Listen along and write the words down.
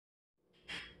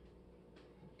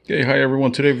Okay, hi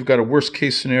everyone. Today we've got a worst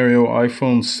case scenario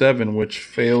iPhone 7 which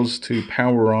fails to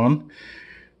power on.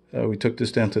 We took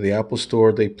this down to the Apple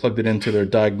store. They plugged it into their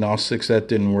diagnostics. That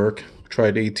didn't work.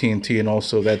 Tried AT&T and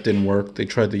also that didn't work. They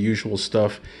tried the usual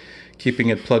stuff, keeping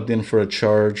it plugged in for a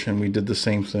charge, and we did the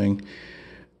same thing.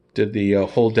 Did the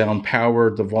hold down power,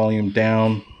 the volume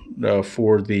down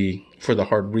for the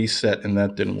hard reset, and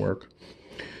that didn't work.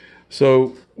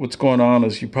 So what's going on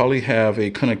is you probably have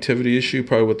a connectivity issue,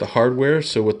 probably with the hardware.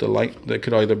 So with the light, that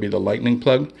could either be the lightning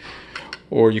plug,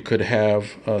 or you could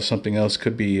have something else.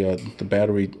 Could be the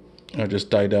battery just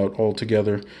died out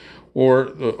altogether,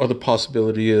 or the other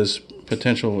possibility is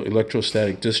potential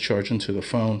electrostatic discharge into the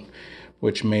phone,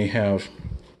 which may have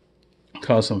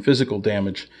caused some physical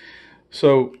damage.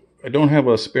 So I don't have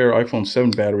a spare iPhone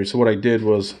 7 battery. So what I did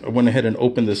was I went ahead and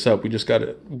opened this up. We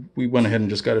went ahead and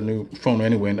just got a new phone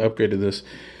anyway and upgraded this.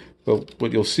 But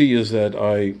what you'll see is that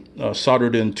I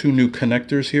soldered in two new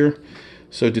connectors here.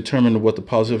 So determined what the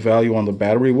positive value on the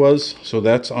battery was. So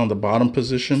that's on the bottom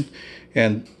position,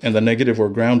 and the negative or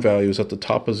ground value is at the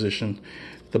top position.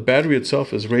 The battery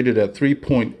itself is rated at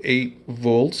 3.8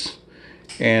 volts,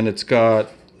 and it's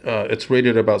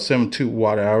rated about 72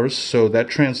 watt hours. So that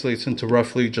translates into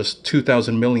roughly just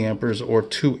 2,000 milliamperes or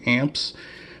 2 amps,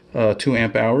 2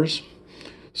 amp hours.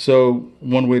 So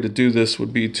one way to do this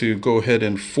would be to go ahead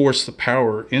and force the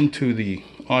power into the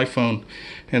iPhone.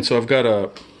 And so I've got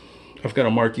a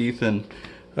Mark Ethan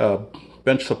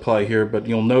bench supply here, but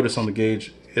you'll notice on the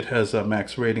gauge it has a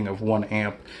max rating of 1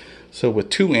 amp. So with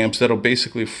 2 amps, that'll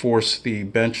basically force the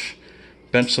bench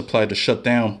supply to shut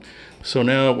down. So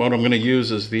now what I'm going to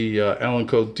use is the Allen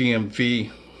Code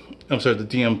DMV, the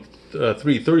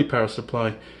DM330 power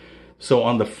supply. So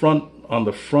on the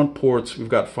front ports, we've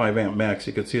got 5 amp max.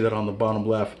 You can see that on the bottom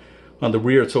left. On the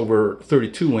rear, it's over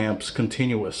 32 amps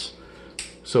continuous.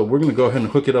 So we're going to go ahead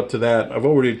and hook it up to that. I've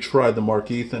already tried the Mark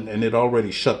Ethan, and it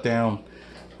already shut down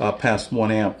past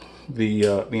 1 amp. The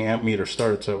amp meter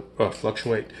started to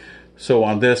fluctuate. So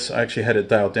on this, I actually had it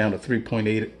dialed down to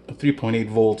 3.8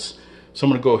 volts. So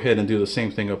I'm going to go ahead and do the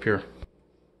same thing up here.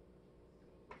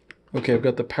 Okay, I've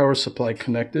got the power supply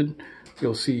connected.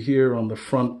 You'll see here on the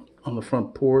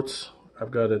front ports,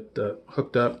 I've got it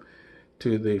hooked up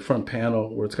to the front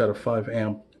panel where it's got a 5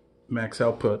 amp max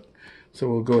output. So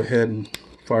we'll go ahead and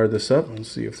fire this up and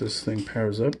see if this thing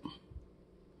powers up.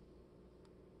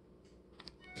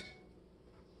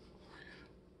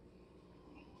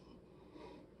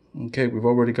 Okay, we've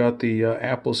already got the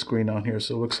Apple screen on here,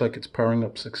 so it looks like it's powering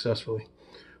up successfully.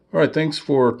 All right, thanks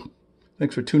for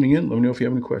tuning in. Let me know if you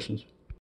have any questions.